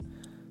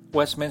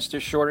Westminster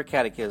Shorter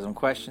Catechism,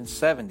 question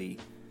 70.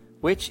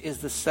 Which is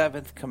the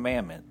seventh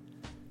commandment?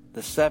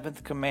 The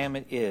seventh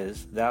commandment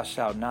is, thou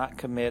shalt not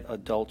commit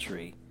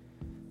adultery.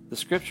 The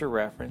scripture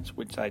reference,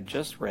 which I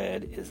just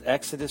read, is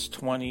Exodus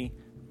 20,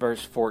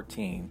 verse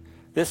 14.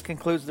 This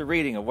concludes the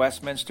reading of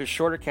Westminster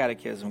Shorter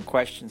Catechism,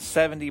 question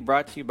 70,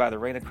 brought to you by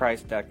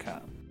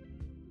thereignofchrist.com.